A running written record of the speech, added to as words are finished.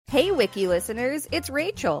Hey, Wiki listeners, it's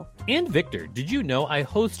Rachel. And Victor, did you know I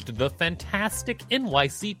host the fantastic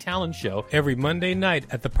NYC Talent Show every Monday night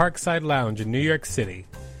at the Parkside Lounge in New York City?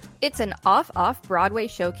 It's an off-Broadway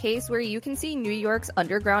showcase where you can see New York's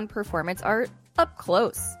underground performance art up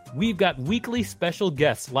close. We've got weekly special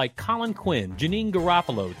guests like Colin Quinn, Janine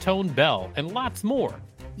Garofalo, Tone Bell, and lots more.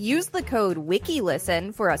 Use the code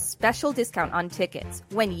WIKILISTEN for a special discount on tickets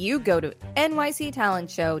when you go to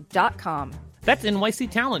nyctalentshow.com. That's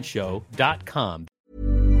nyctalentshow.com.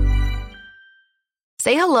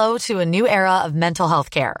 Say hello to a new era of mental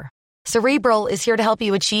health care. Cerebral is here to help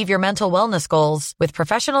you achieve your mental wellness goals with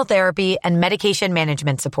professional therapy and medication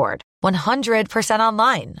management support. 100%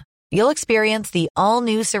 online. You'll experience the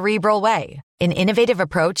all-new Cerebral Way, an innovative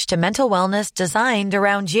approach to mental wellness designed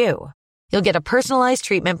around you. You'll get a personalized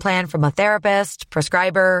treatment plan from a therapist,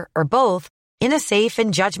 prescriber, or both in a safe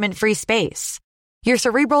and judgment-free space. Your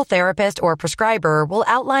Cerebral therapist or prescriber will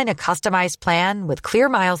outline a customized plan with clear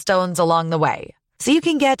milestones along the way, so you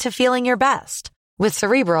can get to feeling your best. With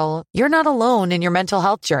Cerebral, you're not alone in your mental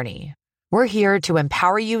health journey. We're here to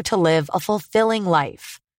empower you to live a fulfilling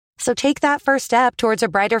life. So take that first step towards a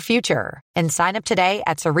brighter future and sign up today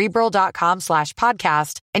at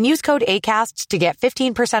Cerebral.com/podcast and use code ACAST to get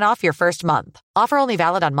 15% off your first month. Offer only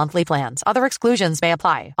valid on monthly plans. Other exclusions may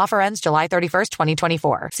apply. Offer ends July 31st,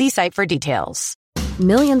 2024. See site for details.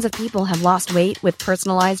 Millions of people have lost weight with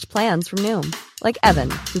personalized plans from Noom. Like Evan,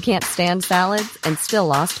 who can't stand salads and still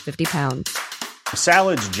lost 50 pounds.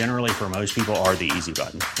 Salads generally for most people are the easy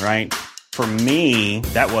button, right? For me,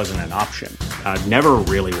 that wasn't an option. I never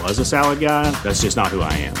really was a salad guy. That's just not who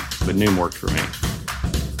I am. But Noom worked for me.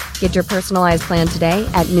 Get your personalized plan today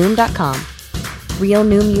at Noom.com. Real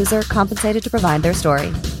Noom user compensated to provide their story.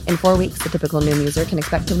 In 4 weeks, the typical Noom user can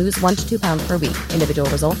expect to lose 1 to 2 pounds per week. Individual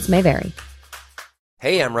results may vary.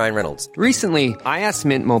 Hey, I'm Ryan Reynolds. Recently, I asked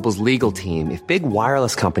Mint Mobile's legal team if big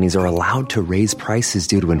wireless companies are allowed to raise prices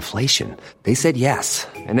due to inflation. They said yes.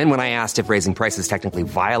 And then when I asked if raising prices technically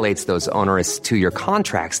violates those onerous 2-year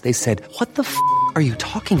contracts, they said, "What the f*** are you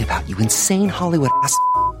talking about, you insane Hollywood ass?"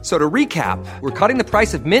 So to recap, we're cutting the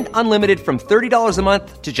price of Mint Unlimited from $30 a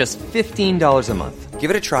month to just $15 a month. Give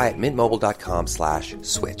it a try at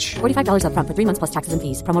mintmobile.com/switch. $45 up front for 3 months plus taxes and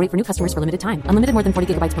fees. Promo rate for new customers for limited time. Unlimited more than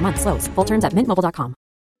 40 gigabytes per month. Slows full terms at mintmobile.com.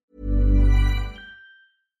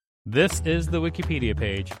 This is the Wikipedia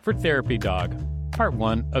page for Therapy Dog, part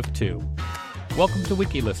 1 of 2. Welcome to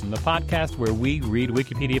WikiListen, the podcast where we read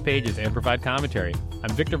Wikipedia pages and provide commentary.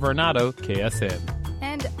 I'm Victor Varnado, KSN.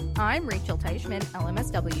 And I'm Rachel Teichman,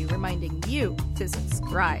 LMSW, reminding you to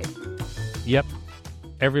subscribe. Yep.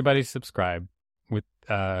 Everybody subscribe with,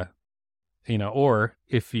 or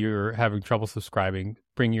if you're having trouble subscribing,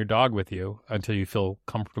 bring your dog with you until you feel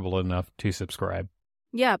comfortable enough to subscribe.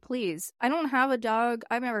 Yeah, please. I don't have a dog.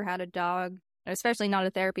 I've never had a dog, especially not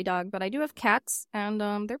a therapy dog, but I do have cats, and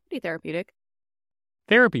they're pretty therapeutic.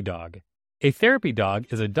 Therapy dog. A therapy dog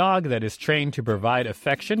is a dog that is trained to provide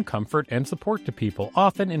affection, comfort, and support to people,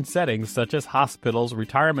 often in settings such as hospitals,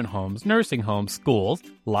 retirement homes, nursing homes, schools,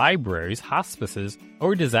 libraries, hospices,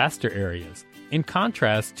 or disaster areas. In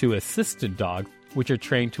contrast to assisted dogs, which are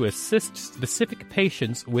trained to assist specific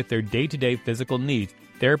patients with their day-to-day physical needs,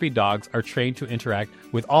 therapy dogs are trained to interact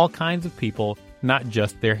with all kinds of people, not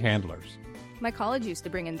just their handlers. My college used to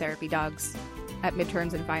bring in therapy dogs at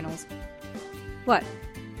midterms and finals. What?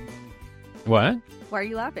 What? Why are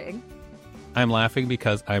you laughing? I'm laughing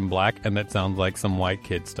because I'm black and that sounds like some white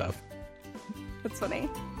kid stuff. That's funny.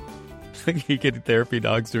 You get therapy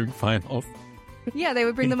dogs during finals. Yeah, they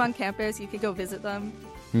would bring them on campus. You could go visit them.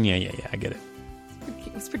 Yeah, I get it.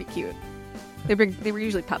 It was pretty cute. They were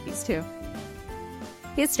usually puppies, too.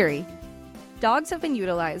 History. Dogs have been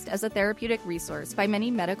utilized as a therapeutic resource by many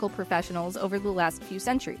medical professionals over the last few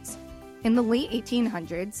centuries. In the late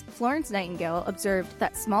 1800s, Florence Nightingale observed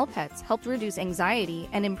that small pets helped reduce anxiety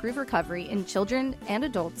and improve recovery in children and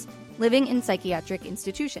adults living in psychiatric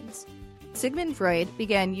institutions. Sigmund Freud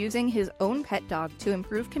began using his own pet dog to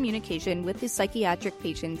improve communication with his psychiatric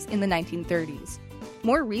patients in the 1930s.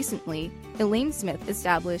 More recently, Elaine Smith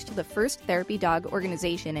established the first therapy dog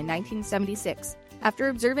organization in 1976 after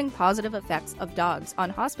observing positive effects of dogs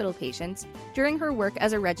on hospital patients during her work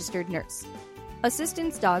as a registered nurse.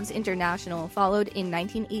 Assistance Dogs International followed in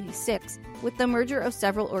 1986 with the merger of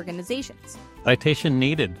several organizations. Citation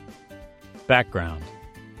needed. Background.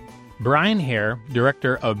 Brian Hare,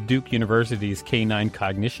 director of Duke University's Canine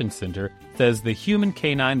Cognition Center, says the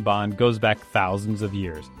human-canine bond goes back thousands of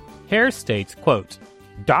years. Hare states, quote,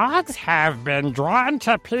 "Dogs have been drawn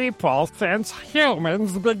to people since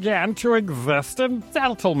humans began to exist in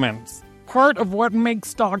settlements. Part of what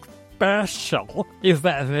makes dogs special is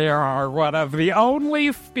that they are one of the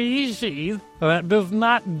only species that does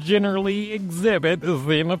not generally exhibit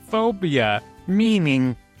xenophobia,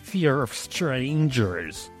 meaning fear of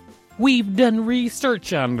strangers. We've done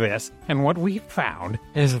research on this, and what we found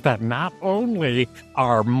is that not only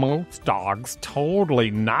are most dogs totally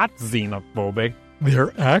not xenophobic,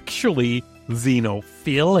 they're actually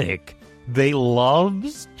xenophilic. They love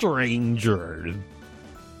strangers.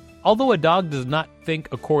 Although a dog does not think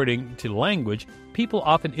according to language, people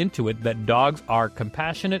often intuit that dogs are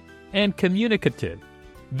compassionate and communicative.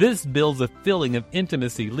 This builds a feeling of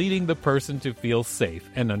intimacy, leading the person to feel safe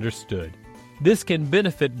and understood. This can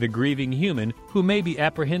benefit the grieving human who may be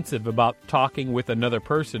apprehensive about talking with another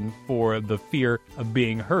person for the fear of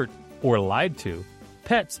being hurt or lied to.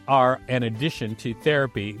 Pets are an addition to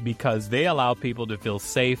therapy because they allow people to feel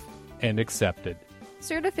safe and accepted.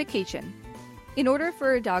 Certification. In order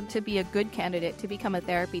for a dog to be a good candidate to become a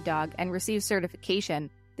therapy dog and receive certification,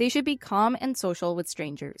 they should be calm and social with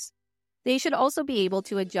strangers. They should also be able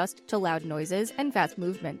to adjust to loud noises and fast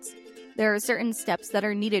movements. There are certain steps that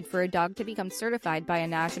are needed for a dog to become certified by a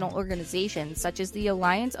national organization such as the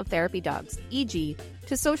Alliance of Therapy Dogs, e.g.,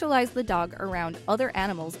 to socialize the dog around other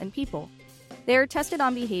animals and people. They are tested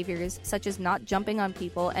on behaviors such as not jumping on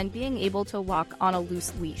people and being able to walk on a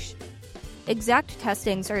loose leash. Exact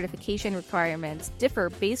testing certification requirements differ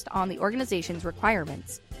based on the organization's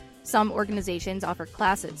requirements. Some organizations offer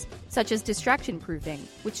classes, such as distraction proofing,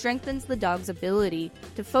 which strengthens the dog's ability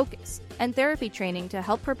to focus, and therapy training to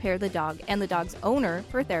help prepare the dog and the dog's owner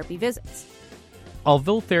for therapy visits.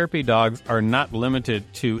 Although therapy dogs are not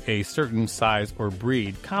limited to a certain size or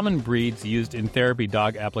breed, common breeds used in therapy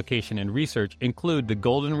dog application and research include the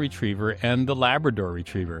Golden Retriever and the Labrador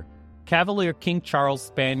Retriever. Cavalier King Charles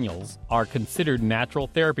Spaniels are considered natural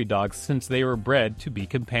therapy dogs since they were bred to be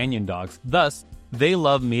companion dogs. Thus, they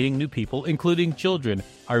love meeting new people, including children,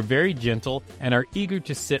 are very gentle, and are eager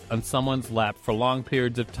to sit on someone's lap for long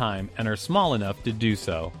periods of time and are small enough to do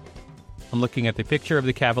so. I'm looking at the picture of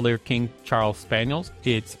the Cavalier King Charles Spaniels.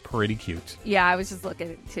 It's pretty cute. Yeah, I was just looking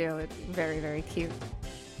at it too. It's very, very cute.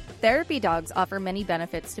 Therapy dogs offer many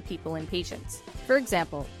benefits to people and patients. For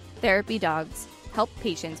example, therapy dogs help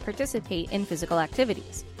patients participate in physical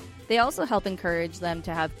activities. They also help encourage them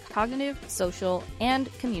to have cognitive, social,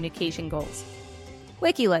 and communication goals.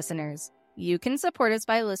 Wiki listeners, you can support us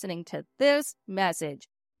by listening to this message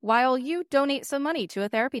while you donate some money to a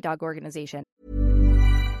therapy dog organization.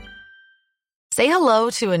 Say hello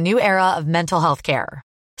to a new era of mental health care.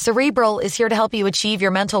 Cerebral is here to help you achieve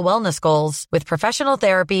your mental wellness goals with professional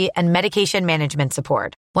therapy and medication management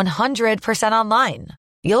support. 100% online.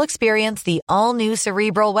 You'll experience the all-new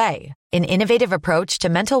Cerebral Way, an innovative approach to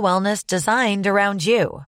mental wellness designed around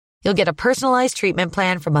you. You'll get a personalized treatment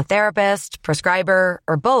plan from a therapist, prescriber,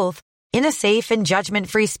 or both in a safe and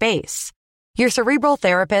judgment-free space. Your Cerebral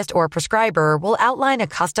therapist or prescriber will outline a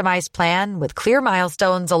customized plan with clear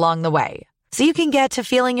milestones along the way, so you can get to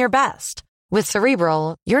feeling your best. With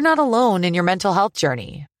Cerebral, you're not alone in your mental health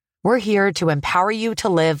journey. We're here to empower you to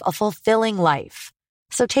live a fulfilling life.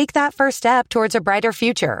 So take that first step towards a brighter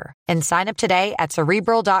future and sign up today at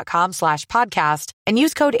Cerebral.com/podcast and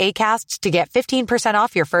use code ACAST to get 15%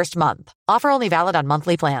 off your first month. Offer only valid on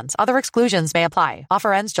monthly plans. Other exclusions may apply.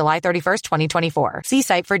 Offer ends July 31st, 2024. See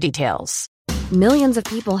site for details. Millions of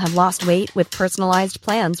people have lost weight with personalized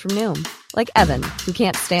plans from Noom. Like Evan, who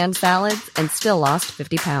can't stand salads and still lost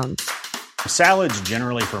 50 pounds. Salads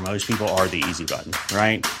generally for most people are the easy button,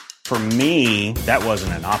 right? For me, that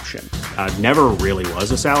wasn't an option. I never really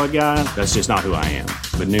was a salad guy. That's just not who I am.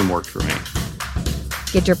 But Noom worked for me.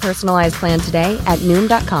 Get your personalized plan today at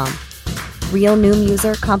Noom.com. Real Noom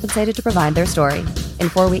user compensated to provide their story. In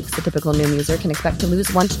 4 weeks, the typical Noom user can expect to lose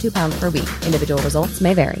 1 to 2 pounds per week. Individual results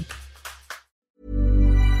may vary.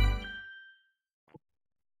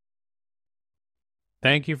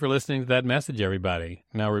 Thank you for listening to that message, everybody.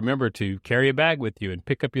 Now remember to carry a bag with you and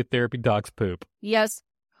pick up your therapy dog's poop. Yes,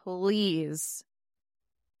 please.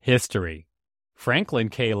 History. Franklin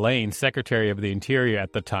K. Lane, Secretary of the Interior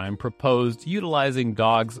at the time, proposed utilizing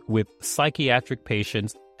dogs with psychiatric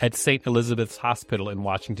patients at St. Elizabeth's Hospital in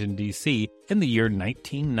Washington, D.C. in the year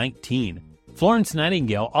 1919. Florence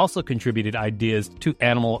Nightingale also contributed ideas to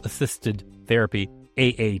animal-assisted therapy,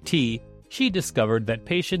 AAT. She discovered that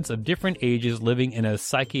patients of different ages living in a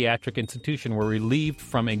psychiatric institution were relieved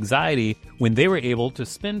from anxiety when they were able to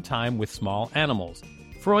spend time with small animals.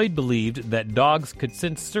 Freud believed that dogs could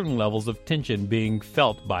sense certain levels of tension being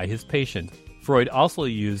felt by his patients. Freud also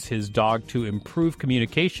used his dog to improve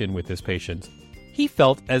communication with his patients. He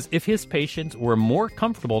felt as if his patients were more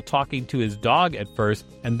comfortable talking to his dog at first,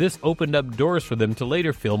 and this opened up doors for them to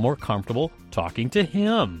later feel more comfortable talking to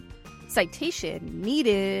him. Citation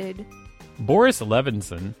needed. Boris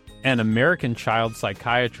Levinson, an American child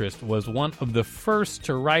psychiatrist, was one of the first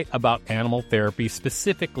to write about animal therapy,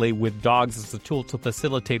 specifically with dogs as a tool to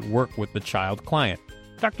facilitate work with the child client.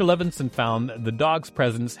 Dr. Levinson found that the dog's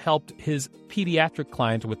presence helped his pediatric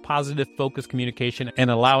clients with positive focused communication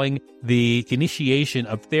and allowing the initiation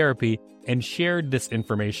of therapy, and shared this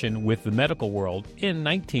information with the medical world in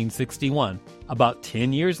 1961. About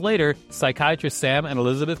 10 years later, psychiatrists Sam and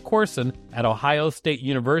Elizabeth Corson at Ohio State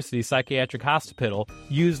University Psychiatric Hospital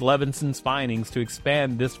used Levinson's findings to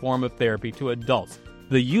expand this form of therapy to adults.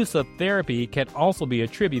 The use of therapy can also be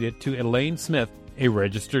attributed to Elaine Smith, a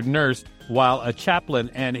registered nurse. While a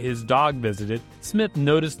chaplain and his dog visited, Smith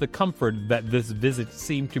noticed the comfort that this visit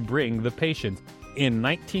seemed to bring the patients. In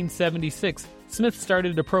 1976, Smith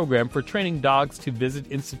started a program for training dogs to visit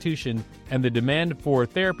institutions, and the demand for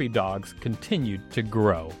therapy dogs continued to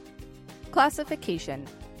grow. Classification.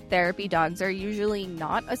 Therapy dogs are usually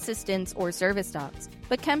not assistance or service dogs,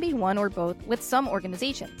 but can be one or both with some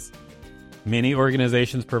organizations. Many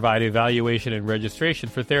organizations provide evaluation and registration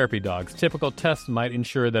for therapy dogs. Typical tests might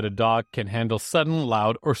ensure that a dog can handle sudden,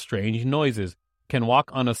 loud, or strange noises, can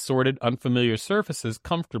walk on assorted, unfamiliar surfaces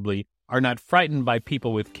comfortably, are not frightened by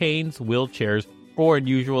people with canes, wheelchairs, or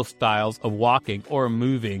unusual styles of walking or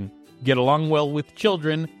moving, get along well with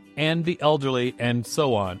children and the elderly, and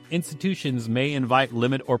so on. Institutions may invite,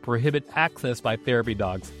 limit, or prohibit access by therapy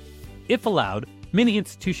dogs. If allowed, many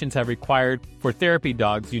institutions have required for therapy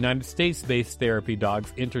dogs. United States-based Therapy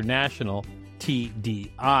Dogs International,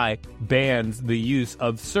 TDI, bans the use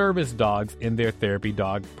of service dogs in their therapy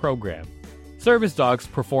dog program. Service dogs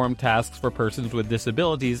perform tasks for persons with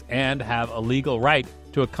disabilities and have a legal right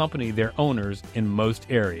to accompany their owners in most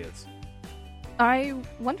areas. I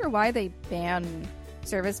wonder why they ban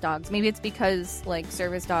service dogs. Maybe it's because,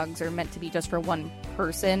 service dogs are meant to be just for one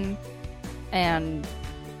person, and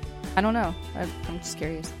I don't know. I'm just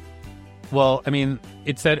curious. Well,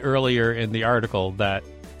 it said earlier in the article that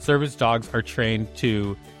service dogs are trained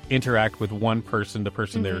to interact with one person, the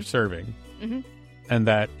person they're serving. Mm-hmm. And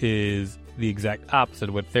that is the exact opposite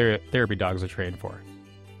of what therapy dogs are trained for.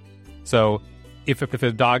 So if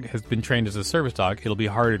a dog has been trained as a service dog, it'll be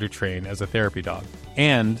harder to train as a therapy dog.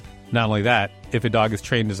 And not only that, if a dog is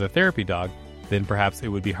trained as a therapy dog, then perhaps it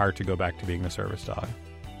would be hard to go back to being a service dog.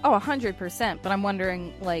 Oh, 100%. But I'm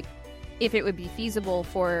wondering, if it would be feasible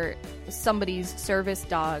for somebody's service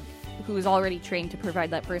dog who is already trained to provide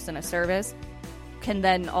that person a service can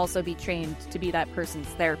then also be trained to be that person's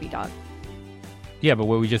therapy dog. Yeah, but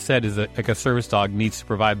what we just said is that a service dog needs to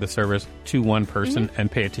provide the service to one person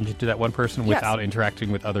and pay attention to that one person without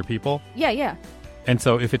interacting with other people. Yeah. And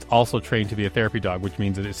so if it's also trained to be a therapy dog, which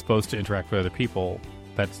means that it's supposed to interact with other people,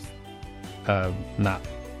 that's not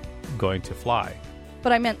going to fly.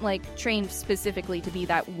 But I meant trained specifically to be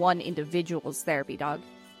that one individual's therapy dog.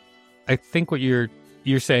 I think what you're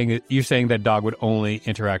saying that dog would only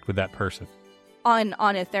interact with that person. On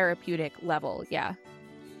a therapeutic level, yeah.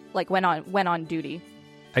 When on duty.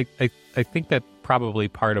 I think that probably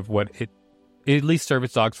part of what at least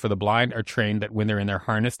service dogs for the blind are trained that when they're in their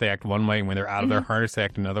harness, they act one way, and when they're out of their harness, they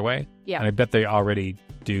act another way. Yeah. And I bet they already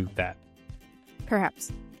do that.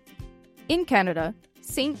 Perhaps. In Canada,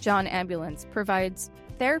 St. John Ambulance provides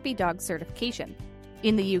therapy dog certification.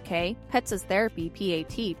 In the UK, Pets as Therapy,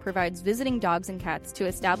 PAT, provides visiting dogs and cats to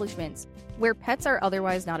establishments where pets are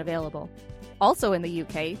otherwise not available. Also in the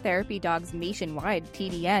UK, Therapy Dogs Nationwide,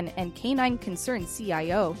 TDN, and Canine Concern,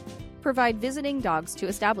 CIO, provide visiting dogs to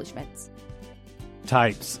establishments.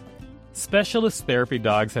 Types. Specialist therapy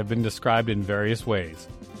dogs have been described in various ways.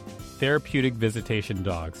 Therapeutic visitation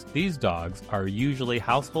dogs. These dogs are usually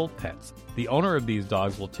household pets. The owner of these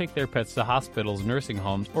dogs will take their pets to hospitals, nursing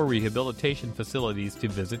homes, or rehabilitation facilities to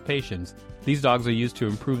visit patients. These dogs are used to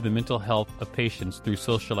improve the mental health of patients through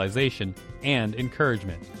socialization and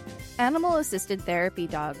encouragement. Animal-assisted therapy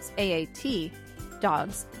dogs, AAT,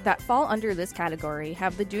 dogs that fall under this category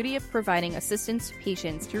have the duty of providing assistance to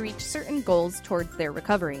patients to reach certain goals towards their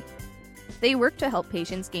recovery. They work to help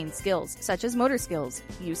patients gain skills, such as motor skills,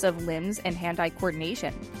 use of limbs, and hand-eye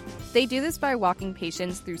coordination. They do this by walking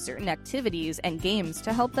patients through certain activities and games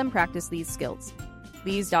to help them practice these skills.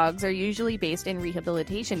 These dogs are usually based in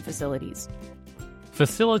rehabilitation facilities.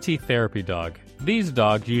 Facility therapy dog. These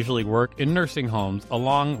dogs usually work in nursing homes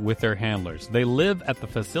along with their handlers. They live at the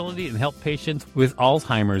facility and help patients with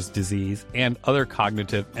Alzheimer's disease and other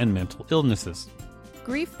cognitive and mental illnesses.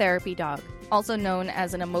 Grief therapy dog, also known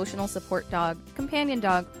as an emotional support dog, companion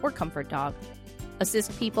dog, or comfort dog.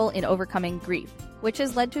 assist people in overcoming grief, which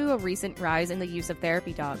has led to a recent rise in the use of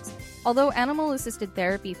therapy dogs. Although animal-assisted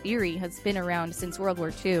therapy theory has been around since World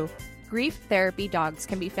War II, grief therapy dogs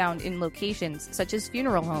can be found in locations such as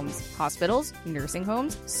funeral homes, hospitals, nursing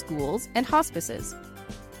homes, schools, and hospices,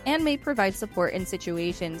 and may provide support in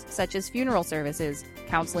situations such as funeral services,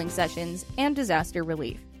 counseling sessions, and disaster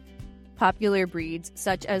relief. Popular breeds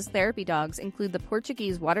such as therapy dogs include the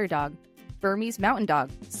Portuguese water dog, Burmese mountain dog,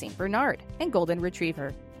 St. Bernard, and golden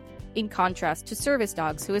retriever. In contrast to service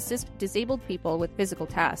dogs who assist disabled people with physical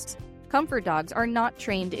tasks, comfort dogs are not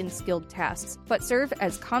trained in skilled tasks, but serve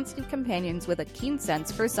as constant companions with a keen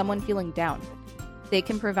sense for someone feeling down. They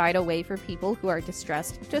can provide a way for people who are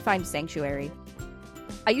distressed to find sanctuary.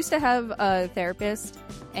 I used to have a therapist,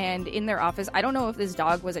 and in their office, I don't know if this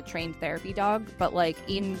dog was a trained therapy dog, but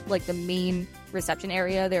in the main reception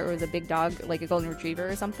area, there was a big dog, like a golden retriever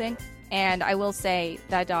or something. And I will say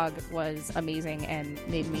that dog was amazing and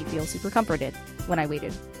made me feel super comforted when I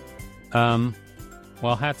waited.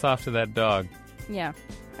 Well, hats off to that dog. Yeah,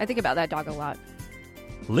 I think about that dog a lot.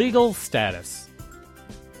 Legal status.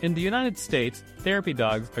 In the United States, therapy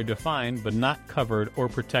dogs are defined but not covered or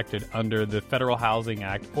protected under the Federal Housing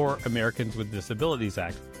Act or Americans with Disabilities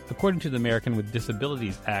Act. According to the American with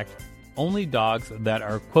Disabilities Act, only dogs that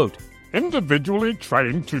are, quote, individually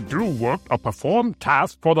trained to do work or perform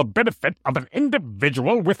tasks for the benefit of an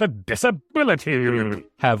individual with a disability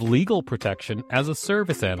have legal protection as a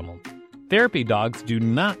service animal. Therapy dogs do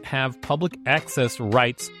not have public access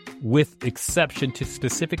rights with exception to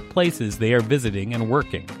specific places they are visiting and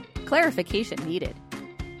working. Clarification needed.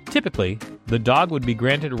 Typically, the dog would be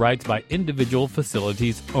granted rights by individual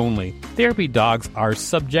facilities only. Therapy dogs are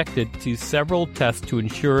subjected to several tests to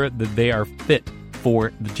ensure that they are fit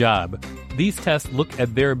for the job. These tests look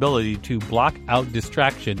at their ability to block out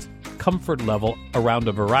distractions, comfort level around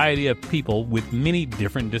a variety of people with many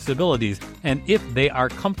different disabilities, and if they are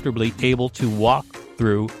comfortably able to walk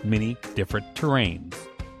through many different terrains.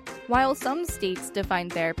 While some states define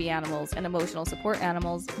therapy animals and emotional support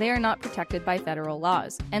animals, they are not protected by federal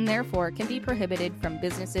laws, and therefore can be prohibited from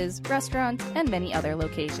businesses, restaurants, and many other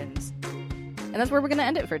locations. And that's where we're going to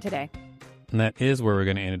end it for today. And that is where we're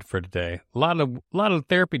going to end it for today. A lot of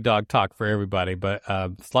therapy dog talk for everybody, but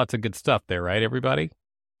it's lots of good stuff there, right, everybody?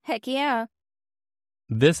 Heck yeah.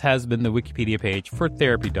 This has been the Wikipedia page for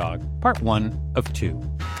Therapy Dog, part 1 of 2.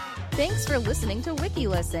 Thanks for listening to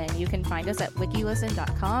WikiListen. You can find us at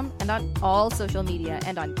wikilisten.com and on all social media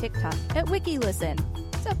and on TikTok at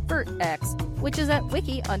WikiListen, except for X, which is at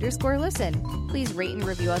wiki_listen. Please rate and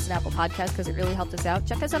review us on Apple Podcasts because it really helped us out.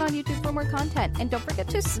 Check us out on YouTube for more content. And don't forget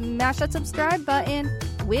to smash that subscribe button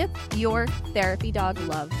with your therapy dog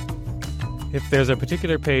love. If there's a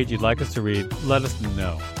particular page you'd like us to read, let us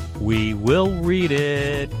know. We will read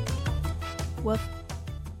it. Woof.